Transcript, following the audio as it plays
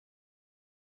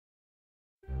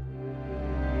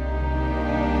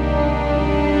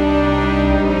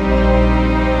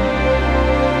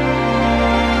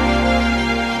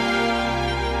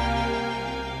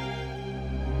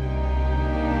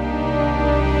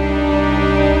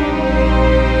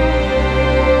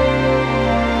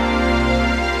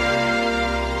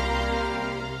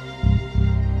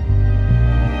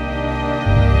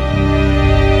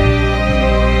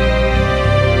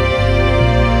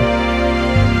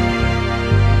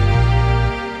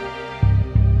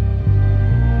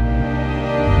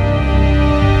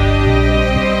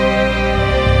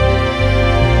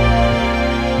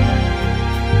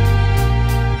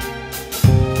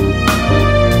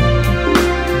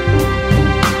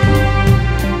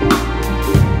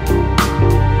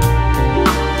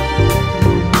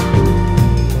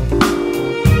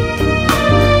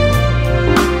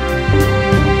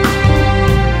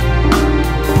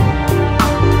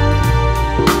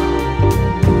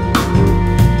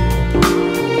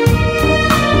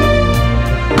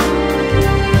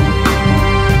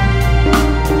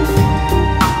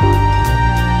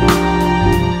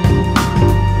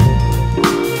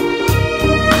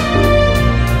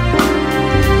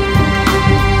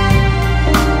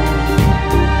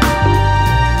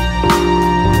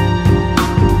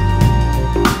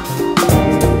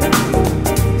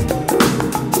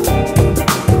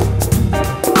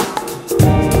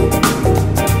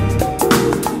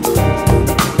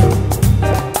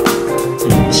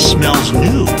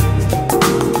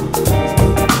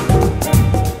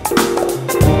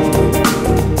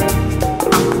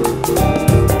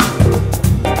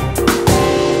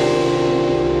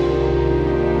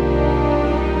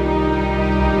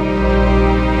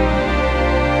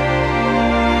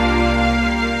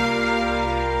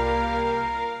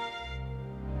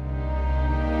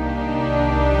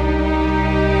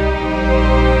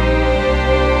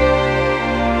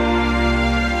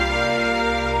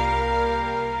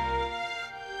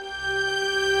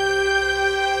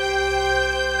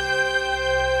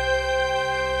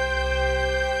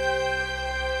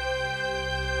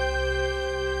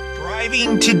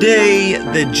Driving today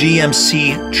the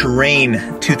GMC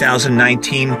Terrain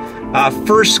 2019.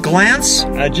 First glance,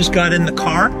 I just got in the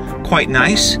car. Quite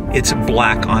nice. It's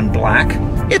black on black.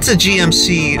 It's a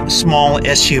GMC small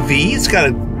SUV. It's got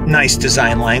a nice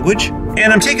design language.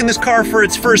 And I'm taking this car for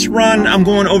its first run. I'm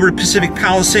going over to Pacific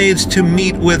Palisades to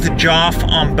meet with Geoff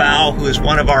Ombao, who is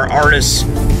one of our artists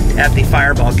at the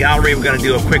Fireball Gallery. We're going to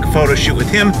do a quick photo shoot with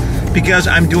him because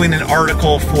I'm doing an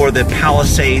article for the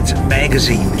Palisades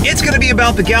magazine. It's going to be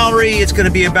about the gallery, it's going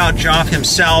to be about Geoff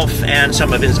himself and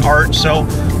some of his art, so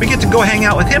we get to go hang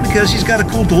out with him because he's got a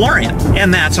cool DeLorean.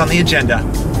 And that's on the agenda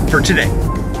for today.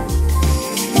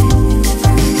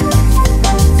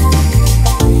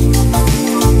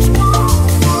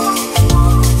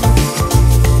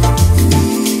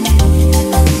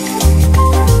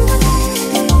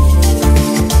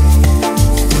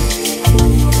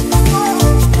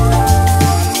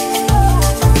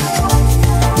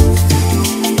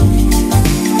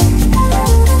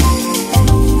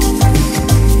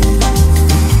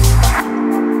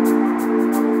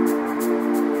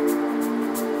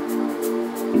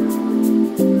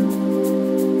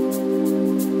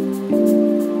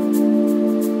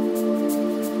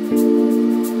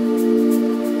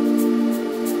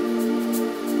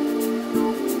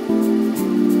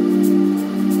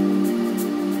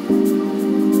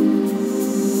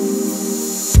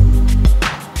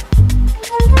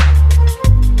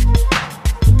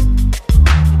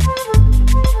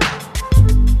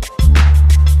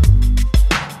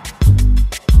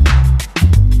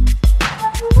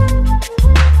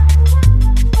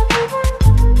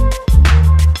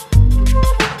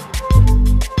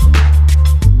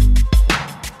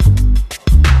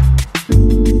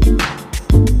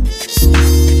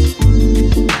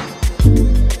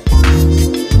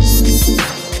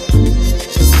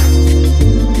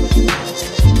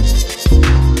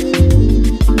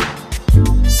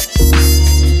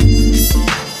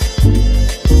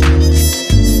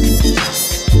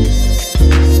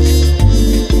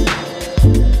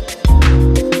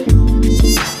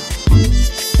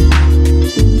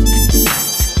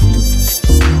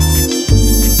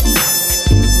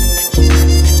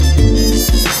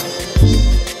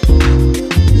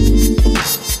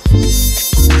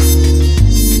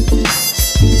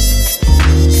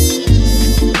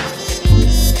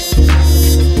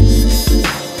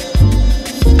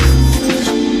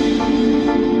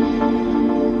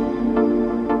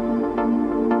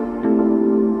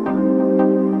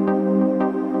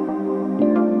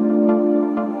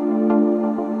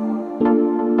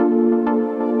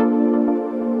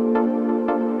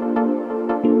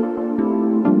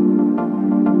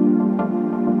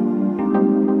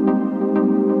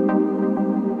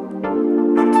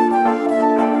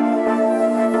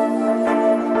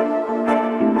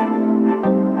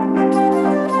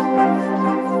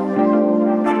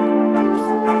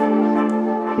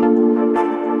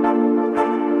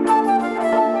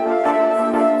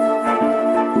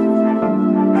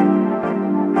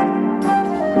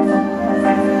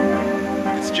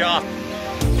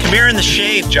 Come here in the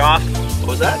shade, Geoff. What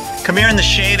was that? Come here in the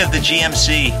shade of the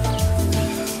GMC.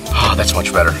 Oh, that's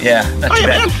much better. Yeah, not too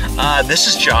bad. This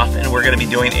is Geoff, and we're going to be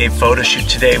doing a photo shoot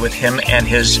today with him and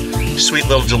his sweet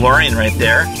little DeLorean right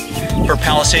there for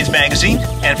Palisades magazine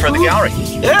and for the gallery.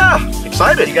 Yeah,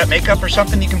 excited. You got makeup or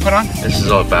something you can put on? This is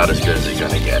about as good as it's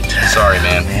gonna get. Sorry,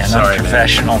 man. Sorry, I'm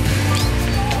professional.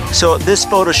 Man. So this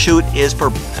photo shoot is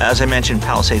for, as I mentioned,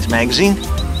 Palisades magazine,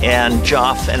 and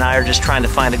Geoff and I are just trying to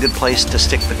find a good place to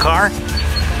stick the car.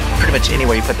 Pretty much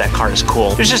anywhere you put that car is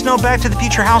cool. There's just no Back to the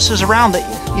Future houses around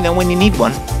that, you know, when you need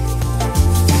one.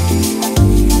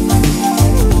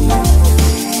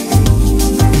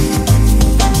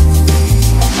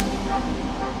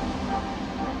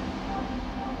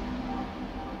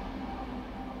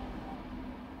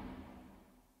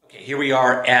 Okay, here we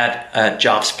are at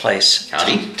Geoff's place.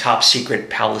 Howdy. Top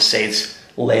secret Palisades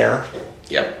lair.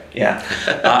 Yep. Yeah.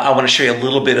 I want to show you a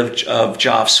little bit of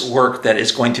Geoff's work that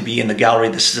is going to be in the gallery.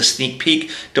 This is a sneak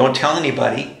peek. Don't tell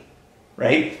anybody,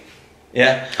 right?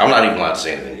 Yeah. I'm not even allowed to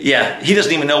say anything. Yeah. He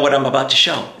doesn't even know what I'm about to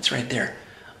show. It's right there.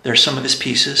 There's some of his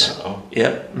pieces. Uh-oh.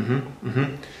 Yep.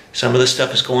 Some of the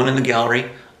stuff is going in the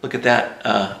gallery. Look at that.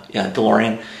 Yeah,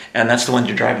 DeLorean. And that's the one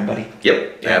you're driving, buddy.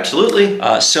 Yep. Yeah, absolutely.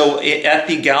 So at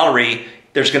the gallery,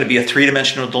 there's going to be a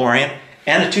 3-dimensional DeLorean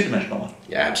and a 2-dimensional one.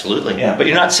 Yeah, absolutely. Yeah, but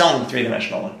you're not selling the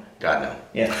 3-dimensional one. God, no.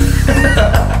 Yeah.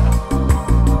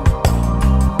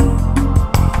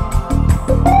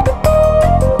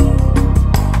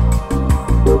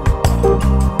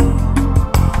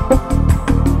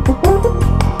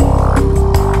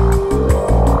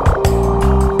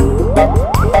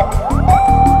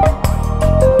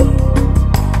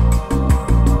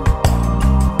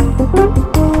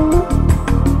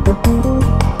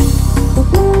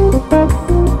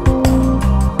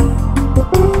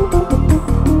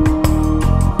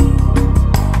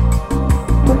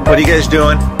 are you guys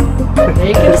doing?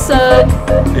 Making a sun.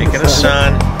 Making a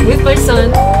sun. With my son.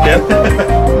 Yep.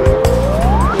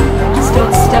 Just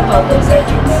don't step on those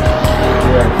edges.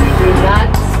 Do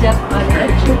not step on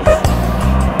edges.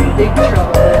 Big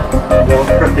trouble there.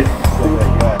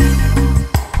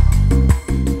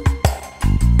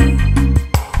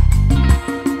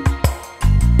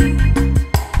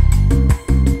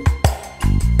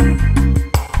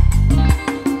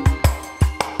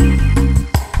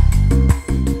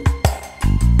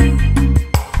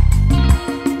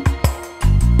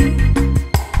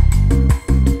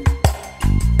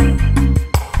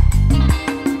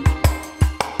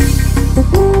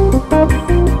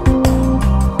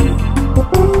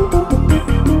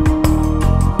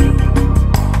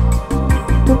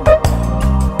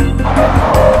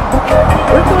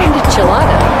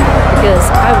 Because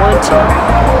I want to.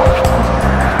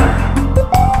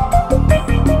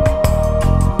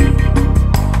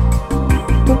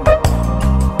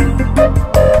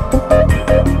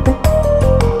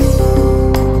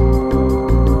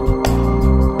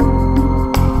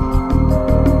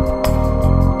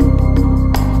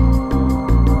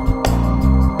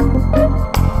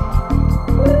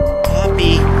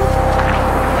 Puppy.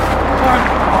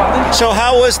 So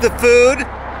how was the food?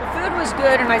 Was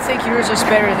good, and I think yours is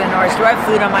better than ours. Do I have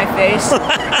food on my face?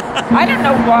 I don't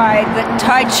know why the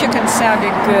Thai chicken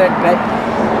sounded good, but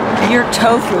your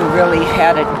tofu really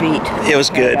had it beat. It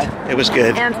was good. It was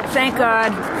good. And thank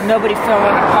God nobody fell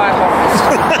in a pothole this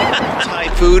time. Thai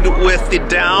food with the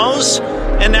Dows,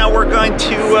 and now we're going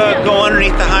to go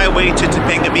underneath the highway to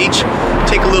Topanga Beach,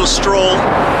 take a little stroll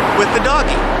with the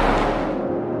doggy.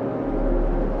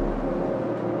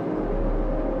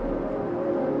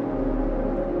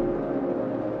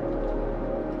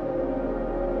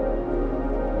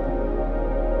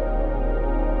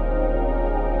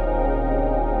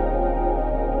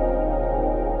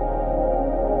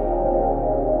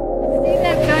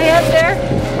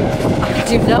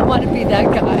 I do not want to be that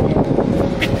guy.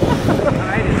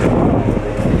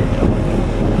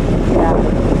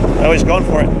 Oh, he's going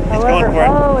for it. He's going for it.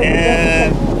 Oh,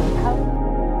 and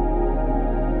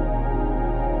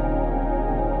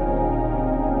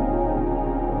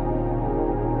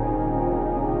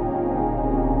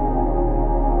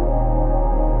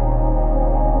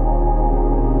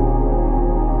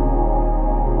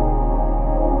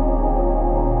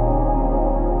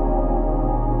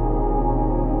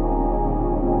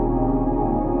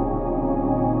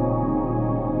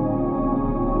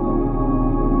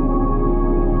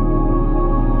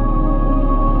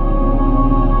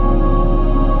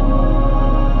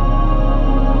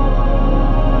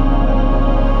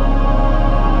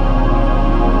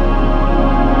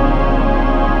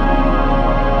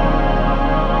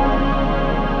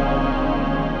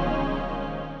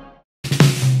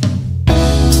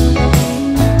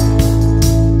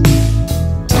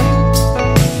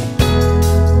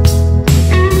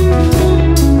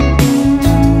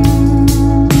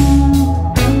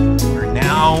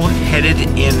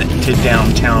into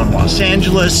downtown Los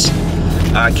Angeles.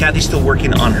 Kathy's still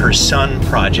working on her sun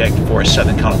project for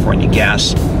Southern California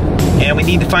Gas, and we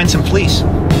need to find some fleece.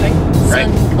 Right?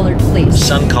 Sun-colored fleece.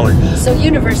 Sun-colored. So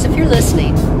universe, if you're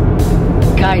listening,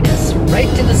 guide us right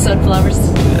to the sunflower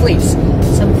fleece.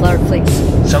 Sunflower fleece.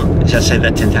 Just say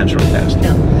that 10 times really fast.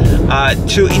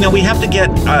 No. We have to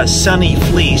get sunny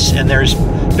fleece, and there's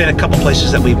been a couple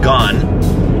places that we've gone,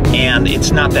 and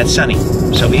it's not that sunny.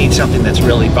 So we need something that's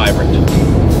really vibrant.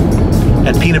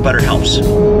 And peanut butter helps.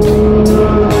 Whoa.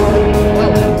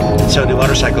 So do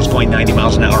motorcycles going 90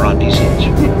 miles an hour on DCH.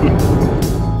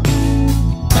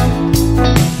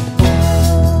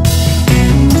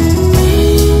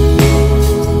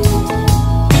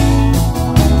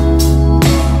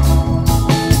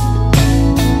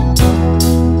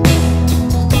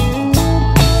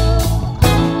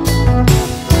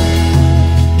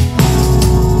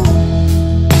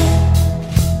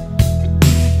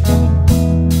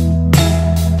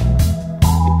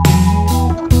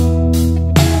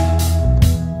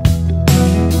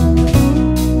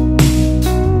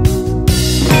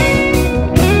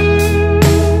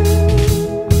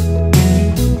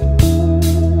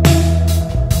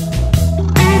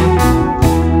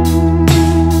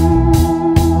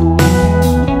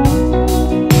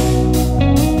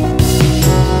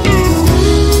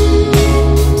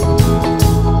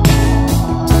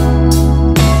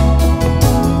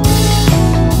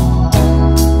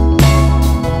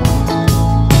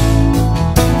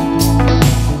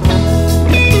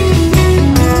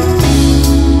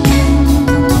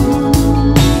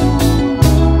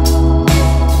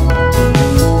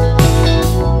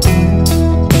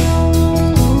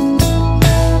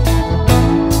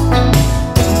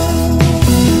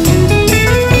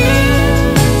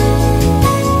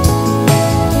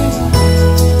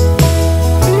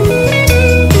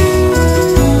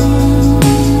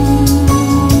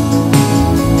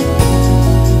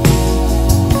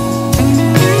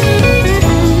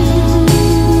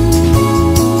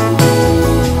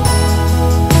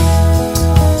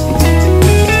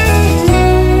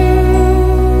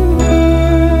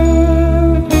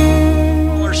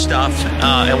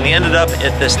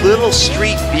 this little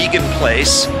street vegan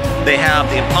place. They have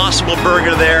the Impossible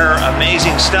Burger there,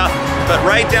 amazing stuff. But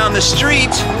right down the street,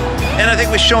 and I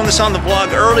think we've shown this on the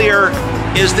vlog earlier,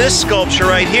 is this sculpture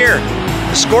right here,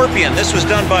 the Scorpion. This was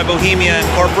done by Bohemia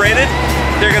Incorporated.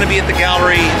 They're gonna be at the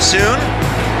gallery soon,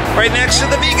 right next to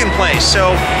the vegan place.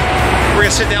 So we're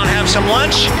gonna sit down and have some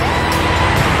lunch,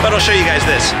 but I'll show you guys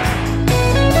this.